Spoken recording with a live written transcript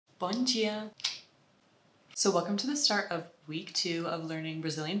Bom dia! So welcome to the start of week 2 of learning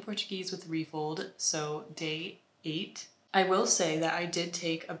Brazilian Portuguese with Refold, so day 8. I will say that I did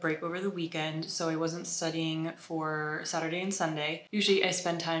take a break over the weekend, so I wasn't studying for Saturday and Sunday. Usually I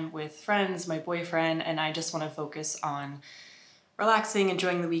spend time with friends, my boyfriend, and I just want to focus on relaxing,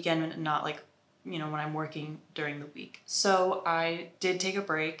 enjoying the weekend, and not when I'm working during the week. So I did take a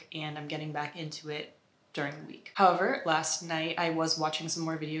break and I'm getting back into it during the week. However, last night I was watching some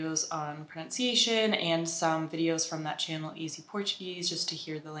more videos on pronunciation and some videos from that channel Easy Portuguese just to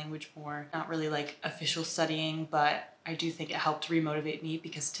hear the language more. Not really like official studying, but I do think it helped remotivate me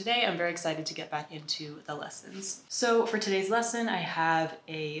because today I'm very excited to get back into the lessons. So for today's lesson, I have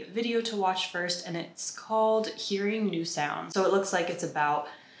a video to watch first and it's called Hearing New Sounds. So it looks like it's about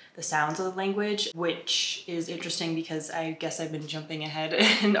the sounds of the language, which is interesting because I guess I've been jumping ahead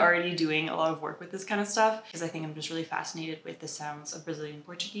and already doing a lot of work with this kind of stuff because I think I'm just really fascinated with the sounds of Brazilian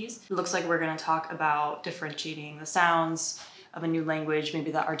Portuguese. It looks like we're going to talk about differentiating the sounds of a new language,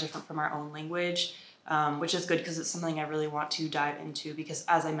 maybe that are different from our own language, which is good because it's something I really want to dive into because,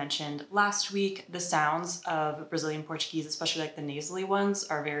 as I mentioned last week, the sounds of Brazilian Portuguese, especially like the nasally ones,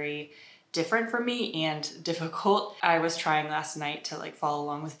 are very different for me and difficult. I was trying last night to follow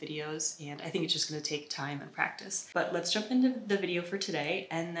along with videos and I think it's just going to take time and practice. But let's jump into the video for today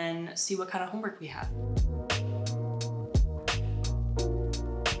and then see what kind of homework we have.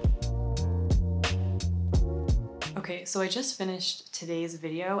 Okay, so I just finished today's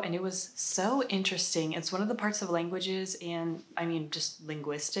video and it was so interesting. It's one of the parts of languages and just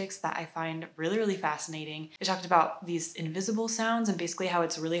linguistics that I find really, really fascinating. It talked about these invisible sounds and basically how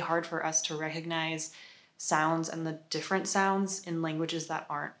it's really hard for us to recognize sounds and the different sounds in languages that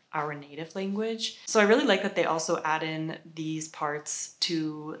aren't our native language. So I really like that they also add in these parts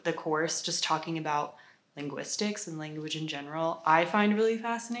to the course, just talking about linguistics and language in general. I find really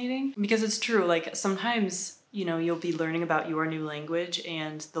fascinating because it's true, sometimes you'll be learning about your new language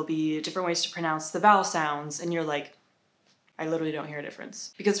and there'll be different ways to pronounce the vowel sounds and you're like, I literally don't hear a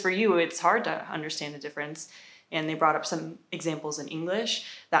difference. Because for you, it's hard to understand the difference. And they brought up some examples in English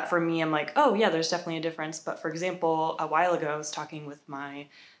that for me, I'm like, oh yeah, there's definitely a difference. But for example, a while ago, I was talking with my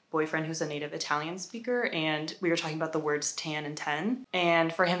boyfriend who's a native Italian speaker and we were talking about the words tan and ten.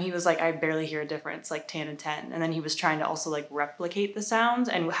 And for him, he was like, I barely hear a difference, like tan and ten. And then he was trying to also replicate the sound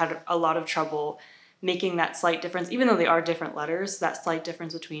and had a lot of trouble making that slight difference, even though they are different letters, that slight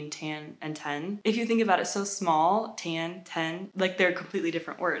difference between tan and ten. If you think about it, so small, tan, ten, they're completely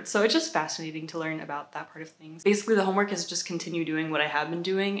different words. So it's just fascinating to learn about that part of things. Basically, the homework is just continue doing what I have been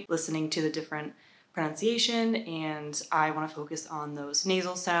doing, listening to the different pronunciation, and I want to focus on those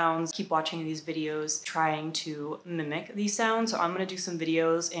nasal sounds, keep watching these videos, trying to mimic these sounds. So I'm going to do some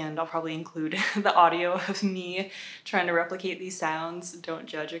videos and I'll probably include the audio of me trying to replicate these sounds. Don't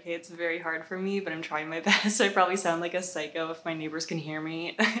judge, okay? It's very hard for me, but I'm trying my best. I probably sound like a psycho if my neighbors can hear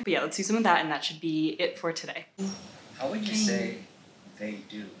me. But yeah, let's do some of that and that should be it for today. How would you say they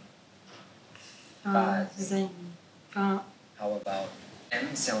do? How about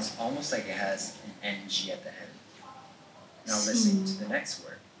M sounds almost like it has an NG at the end. Now listen to the next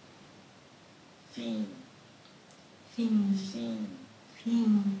word. Fim. Fim.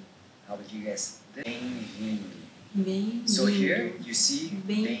 How would you guess this? Bem-vindo. So here you see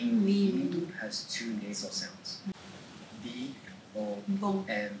bem-vindo has two nasal sounds. B, O,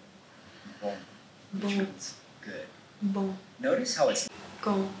 M, bom, which means good. Bom. Notice how it's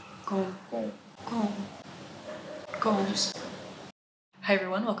Com. Hi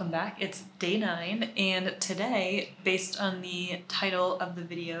everyone, welcome back. It's day 9 and today, based on the title of the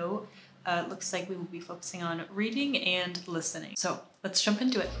video, it looks like we will be focusing on reading and listening. So let's jump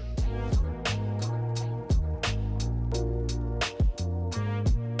into it.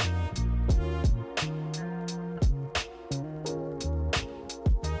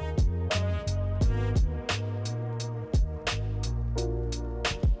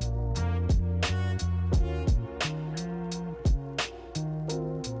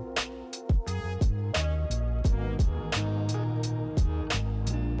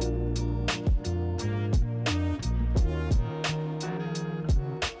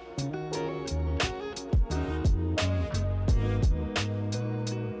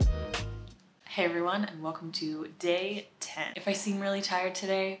 Hey everyone, and welcome to day 10. If I seem really tired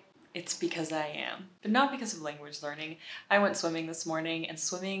today, it's because I am, but not because of language learning. I went swimming this morning and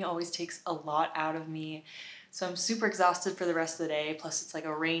swimming always takes a lot out of me. So I'm super exhausted for the rest of the day, plus it's like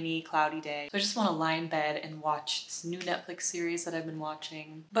a rainy, cloudy day. So I just want to lie in bed and watch this new Netflix series that I've been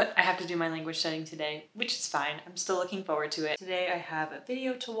watching. But I have to do my language studying today, which is fine. I'm still looking forward to it. Today I have a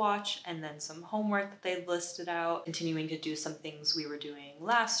video to watch and then some homework that they listed out, continuing to do some things we were doing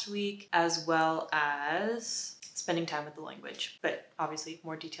last week, as well as spending time with the language, but obviously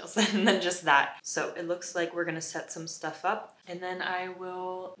more details than just that. So it looks like we're gonna set some stuff up and then I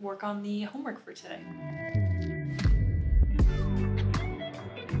will work on the homework for today.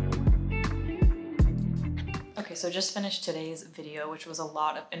 Okay, so just finished today's video, which was a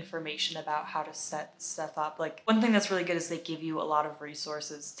lot of information about how to set stuff up. Like, one thing that's really good is they give you a lot of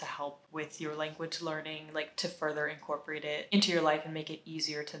resources to help with your language learning, like to further incorporate it into your life and make it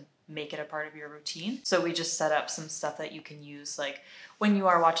easier to make it a part of your routine. So we just set up some stuff that you can use, like when you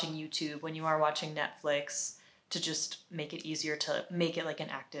are watching YouTube, when you are watching Netflix, to just make it easier to make it like an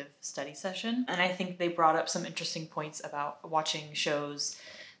active study session. And I think they brought up some interesting points about watching shows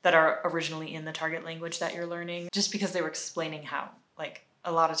that are originally in the target language that you're learning, just because they were explaining how, like,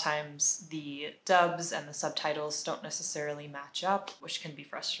 a lot of times the dubs and the subtitles don't necessarily match up, which can be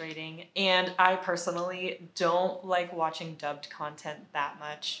frustrating. And I personally don't like watching dubbed content that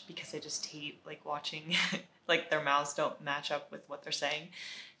much because I just hate like watching like their mouths don't match up with what they're saying.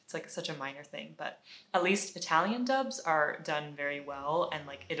 It's like such a minor thing, but at least Italian dubs are done very well, and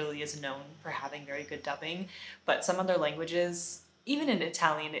like Italy is known for having very good dubbing, but some other languages, even in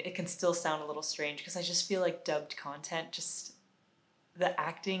Italian, it can still sound a little strange because I just feel like dubbed content, just the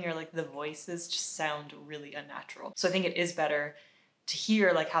acting or like the voices just sound really unnatural. So I think it is better to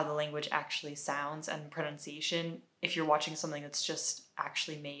hear like how the language actually sounds and pronunciation if you're watching something that's just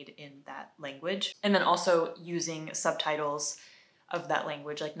actually made in that language. And then also using subtitles of that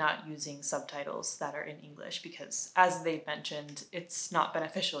language, like not using subtitles that are in English, because as they've mentioned, it's not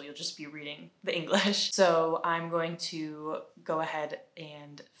beneficial. You'll just be reading the English. So I'm going to go ahead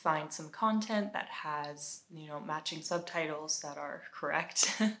and find some content that has, you know, matching subtitles that are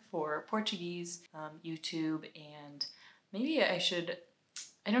correct for Portuguese, YouTube, and maybe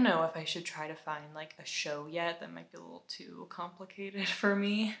I don't know if I should try to find like a show yet. That might be a little too complicated for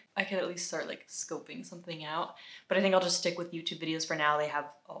me. I could at least start like scoping something out, but I think I'll just stick with YouTube videos for now. They have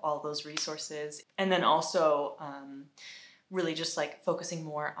all those resources. And then also really just like focusing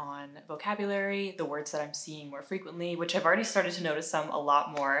more on vocabulary, the words that I'm seeing more frequently, which I've already started to notice a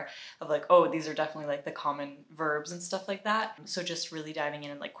lot more of, like, oh, these are definitely like the common verbs and stuff like that. So just really diving in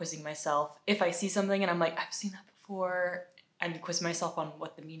and like quizzing myself. If I see something and I'm like, I've seen that before, and quiz myself on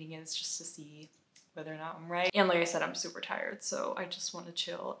what the meaning is just to see whether or not I'm right. And like I said, I'm super tired, so I just want to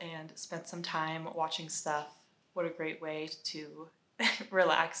chill and spend some time watching stuff. What a great way to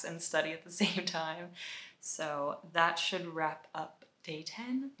relax and study at the same time. So that should wrap up day 10.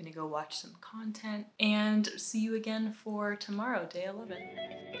 I'm gonna go watch some content and see you again for tomorrow, day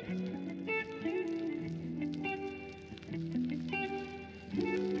 11.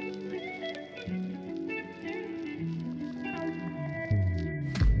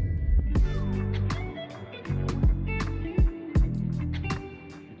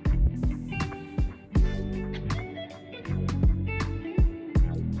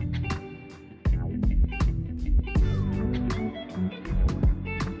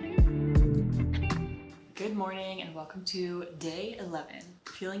 Good morning and welcome to day 11.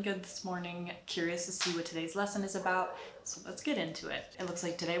 Feeling good this morning, curious to see what today's lesson is about, so let's get into it. It looks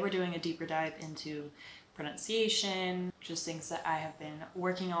like today we're doing a deeper dive into pronunciation, just things that I have been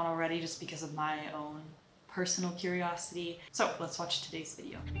working on already just because of my own personal curiosity. So let's watch today's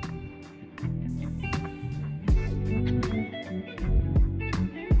video.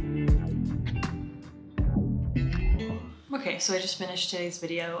 Okay, so I just finished today's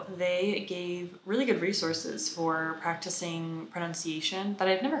video. They gave really good resources for practicing pronunciation that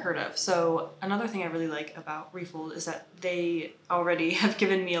I'd never heard of. So another thing I really like about Refold is that they already have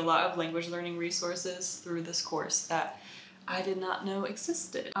given me a lot of language learning resources through this course that I did not know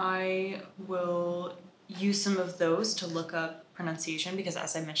existed. I will use some of those to look up pronunciation because,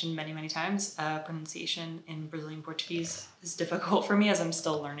 as I mentioned many times, pronunciation in Brazilian Portuguese is difficult for me as I'm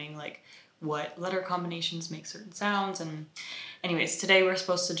still learning like what letter combinations make certain sounds. And anyways, today we're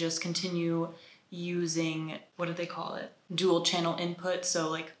supposed to just continue using, what did they call it? Dual channel input, so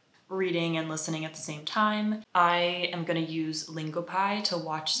like reading and listening at the same time. I am gonna use Lingopie to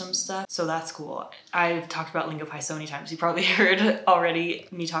watch some stuff, so that's cool. I've talked about Lingopie so many times, you probably heard already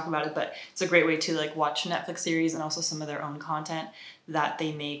me talk about it, but it's a great way to like watch Netflix series and also some of their own content that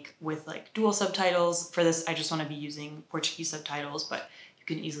they make with like dual subtitles. For this, I just wanna be using Portuguese subtitles, but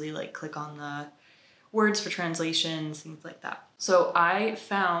you can easily like click on the words for translations, things like that. So I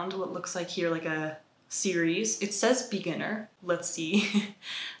found what looks like here like a series. It says beginner. Let's see.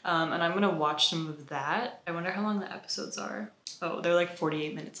 And I'm gonna watch some of that. I wonder how long the episodes are. Oh, they're like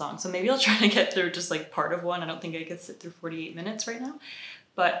 48 minutes long. So maybe I'll try to get through just like part of one. I don't think I could sit through 48 minutes right now.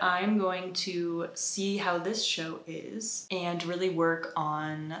 But I'm going to see how this show is and really work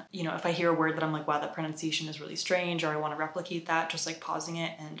on, you know, if I hear a word that I'm like, wow, that pronunciation is really strange, or I want to replicate that, just like pausing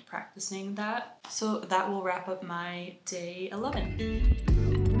it and practicing that. So that will wrap up my day 11.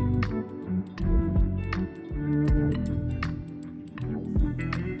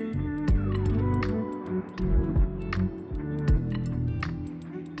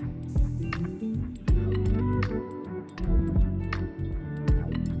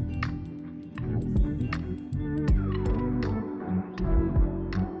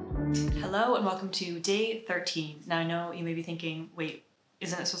 Hello and welcome to day 13. Now I know you may be thinking, wait,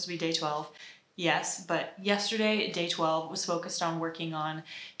 isn't it supposed to be day 12? Yes, but yesterday, day 12, was focused on working on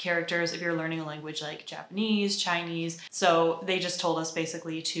characters if you're learning a language like Japanese, Chinese. So they just told us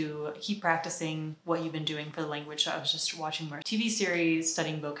basically to keep practicing what you've been doing for the language. So I was just watching more TV series,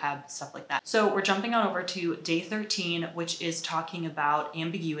 studying vocab, stuff like that. So we're jumping on over to day 13, which is talking about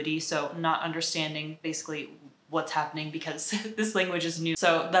ambiguity. So not understanding basically what's happening because this language is new.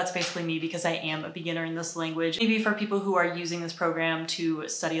 So that's basically me because I am a beginner in this language. Maybe for people who are using this program to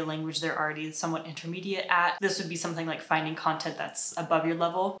study a language they're already somewhat intermediate at, this would be something like finding content that's above your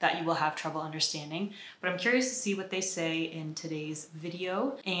level that you will have trouble understanding. But I'm curious to see what they say in today's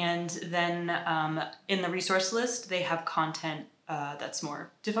video. And then in the resource list, they have content that's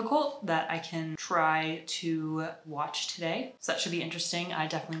more difficult that I can try to watch today. So that should be interesting. I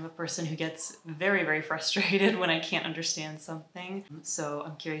definitely am a person who gets very, very frustrated when I can't understand something. So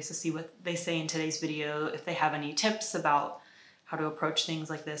I'm curious to see what they say in today's video. If they have any tips about how to approach things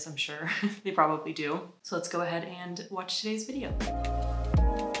like this, I'm sure they probably do. So let's go ahead and watch today's video.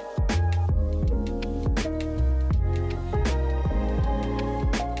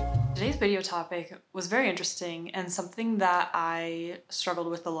 Today's video topic was very interesting and something that I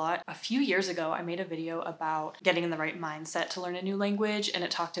struggled with a lot. A few years ago, I made a video about getting in the right mindset to learn a new language, and it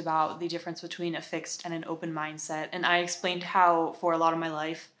talked about the difference between a fixed and an open mindset. And I explained how for a lot of my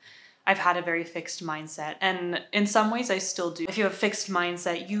life, I've had a very fixed mindset, and in some ways I still do. If you have a fixed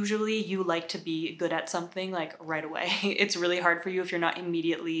mindset, usually you like to be good at something like right away. It's really hard for you if you're not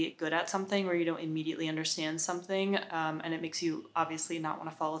immediately good at something or you don't immediately understand something, and it makes you obviously not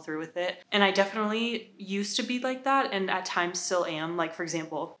want to follow through with it. And I definitely used to be like that, and at times still am. Like, for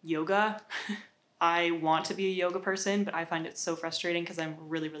example, yoga. I want to be a yoga person, but I find it so frustrating because I'm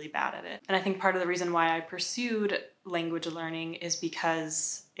really, really bad at it. And I think part of the reason why I pursued language learning is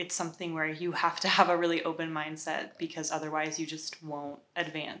because it's something where you have to have a really open mindset, because otherwise you just won't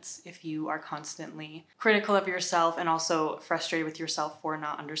advance if you are constantly critical of yourself and also frustrated with yourself for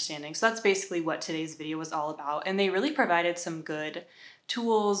not understanding. So that's basically what today's video was all about. And they really provided some good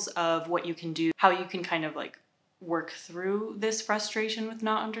tools of what you can do, how you can kind of like work through this frustration with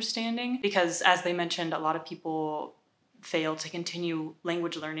not understanding, because as they mentioned, a lot of people fail to continue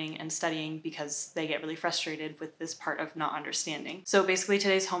language learning and studying because they get really frustrated with this part of not understanding. So basically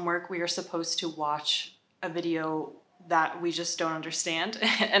today's homework, we are supposed to watch a video that we just don't understand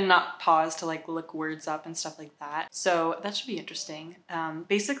and not pause to like look words up and stuff like that. So that should be interesting.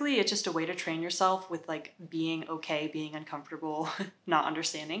 Basically, it's just a way to train yourself with like being okay, being uncomfortable, not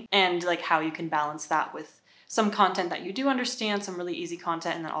understanding, and like how you can balance that with some content that you do understand, some really easy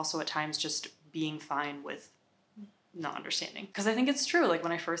content, and then also at times just being fine with not understanding. Because I think it's true, like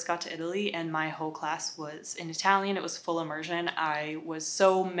when I first got to Italy and my whole class was in Italian, it was full immersion, I was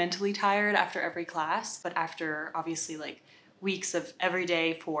so mentally tired after every class. But after obviously like weeks of every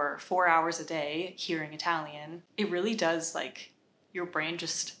day for 4 hours a day hearing Italian, it really does like your brain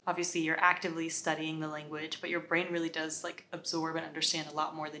just, obviously you're actively studying the language, but your brain really does like absorb and understand a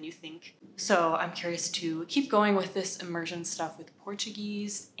lot more than you think. So I'm curious to keep going with this immersion stuff with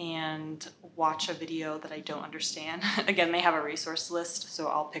Portuguese and watch a video that I don't understand. Again, they have a resource list, so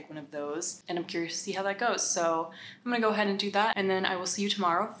I'll pick one of those, and I'm curious to see how that goes. So I'm gonna go ahead and do that, and then I will see you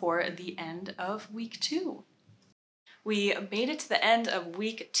tomorrow for the end of week 2. We made it to the end of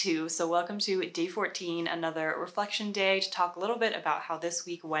week 2, so welcome to day 14, another reflection day to talk a little bit about how this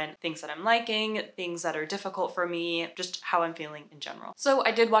week went, things that I'm liking, things that are difficult for me, just how I'm feeling in general. So I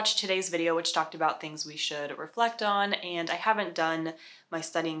did watch today's video, which talked about things we should reflect on, and I haven't done my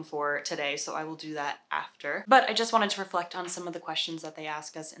studying for today, so I will do that after. But I just wanted to reflect on some of the questions that they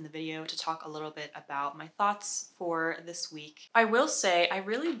ask us in the video to talk a little bit about my thoughts for this week. I will say I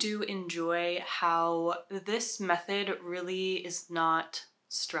really do enjoy how this method really is not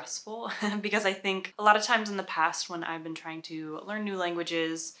stressful because I think a lot of times in the past when I've been trying to learn new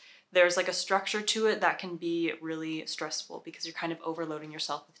languages, there's like a structure to it that can be really stressful because you're kind of overloading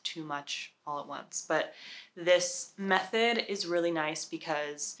yourself with too much all at once. But this method is really nice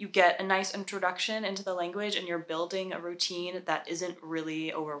because you get a nice introduction into the language and you're building a routine that isn't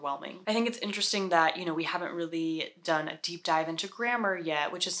really overwhelming. I think it's interesting that, you know, we haven't really done a deep dive into grammar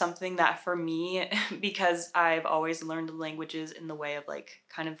yet, which is something that for me, because I've always learned languages in the way of like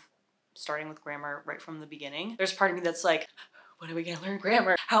kind of starting with grammar right from the beginning, there's part of me that's like, when are we gonna learn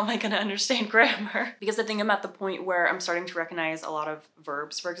grammar? How am I gonna understand grammar? Because I think I'm at the point where I'm starting to recognize a lot of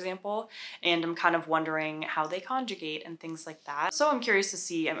verbs, for example, and I'm kind of wondering how they conjugate and things like that. So I'm curious to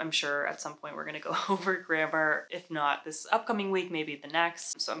see, I'm sure at some point we're gonna go over grammar, if not this upcoming week, maybe the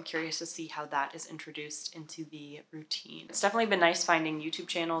next. So I'm curious to see how that is introduced into the routine. It's definitely been nice finding YouTube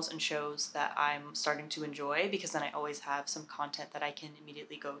channels and shows that I'm starting to enjoy, because then I always have some content that I can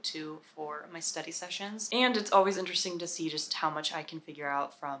immediately go to for my study sessions. And it's always interesting to see just how much I can figure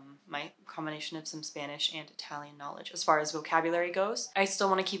out from my combination of some Spanish and Italian knowledge. As far as vocabulary goes, I still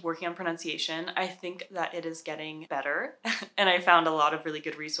want to keep working on pronunciation. I think that it is getting better and I found a lot of really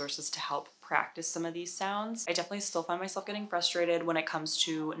good resources to help practice some of these sounds. I definitely still find myself getting frustrated when it comes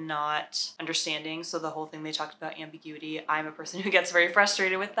to not understanding. So the whole thing they talked about ambiguity, I'm a person who gets very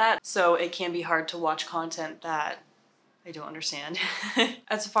frustrated with that. So it can be hard to watch content that I don't understand.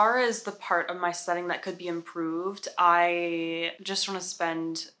 As far as the part of my studying that could be improved, I just want to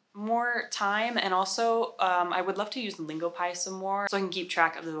spend more time, and also I would love to use LingoPie some more so I can keep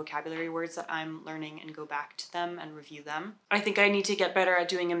track of the vocabulary words that I'm learning and go back to them and review them. I think I need to get better at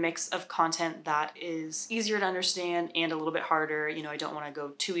doing a mix of content that is easier to understand and a little bit harder. You know, I don't want to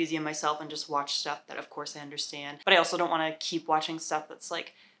go too easy on myself and just watch stuff that of course I understand, but I also don't want to keep watching stuff that's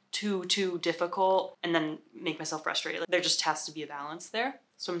like too difficult and then make myself frustrated. Like, there just has to be a balance there.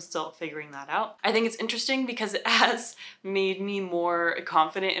 So I'm still figuring that out. I think it's interesting because it has made me more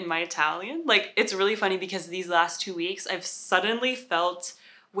confident in my Italian. Like, it's really funny because these last 2 weeks, I've suddenly felt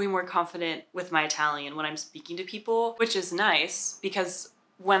way more confident with my Italian when I'm speaking to people, which is nice because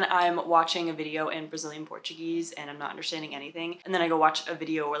when I'm watching a video in Brazilian Portuguese and I'm not understanding anything, and then I go watch a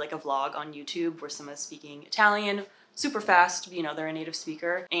video or like a vlog on YouTube where someone's speaking Italian super fast, you know, they're a native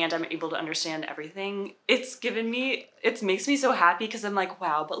speaker, and I'm able to understand everything. It makes me so happy because I'm like,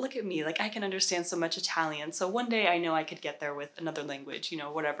 wow, but look at me, like I can understand so much Italian. So one day I know I could get there with another language, you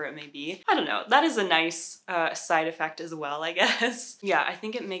know, whatever it may be. I don't know, that is a nice side effect as well, I guess. Yeah, I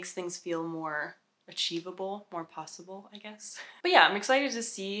think it makes things feel more achievable, more possible, I guess. But yeah, I'm excited to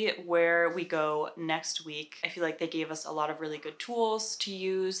see where we go next week. I feel like they gave us a lot of really good tools to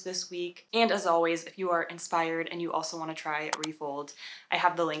use this week. And as always, if you are inspired and you also want to try Refold, I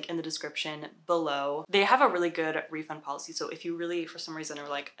have the link in the description below. They have a really good refund policy. So if you really, for some reason, are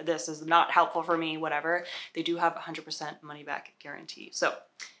like, this is not helpful for me, whatever, they do have 100% money back guarantee. So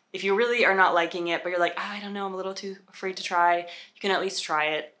if you really are not liking it, but you're like, I don't know, I'm a little too afraid to try, you can at least try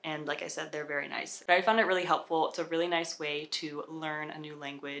it. And like I said, they're very nice. But I found it really helpful. It's a really nice way to learn a new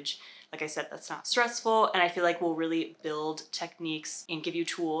language. Like I said, that's not stressful. And I feel like will really build techniques and give you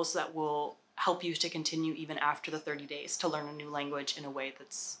tools that will help you to continue even after the 30 days to learn a new language in a way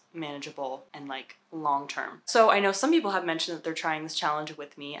that's manageable and like long term. So I know some people have mentioned that they're trying this challenge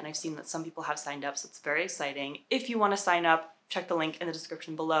with me, and I've seen that some people have signed up, so it's very exciting. If you want to sign up, check the link in the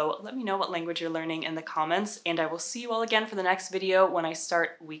description below. Let me know what language you're learning in the comments, and I will see you all again for the next video when I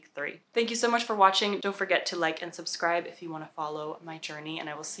start week 3. Thank you so much for watching. Don't forget to like and subscribe if you want to follow my journey, and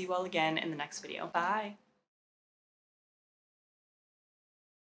I will see you all again in the next video. Bye!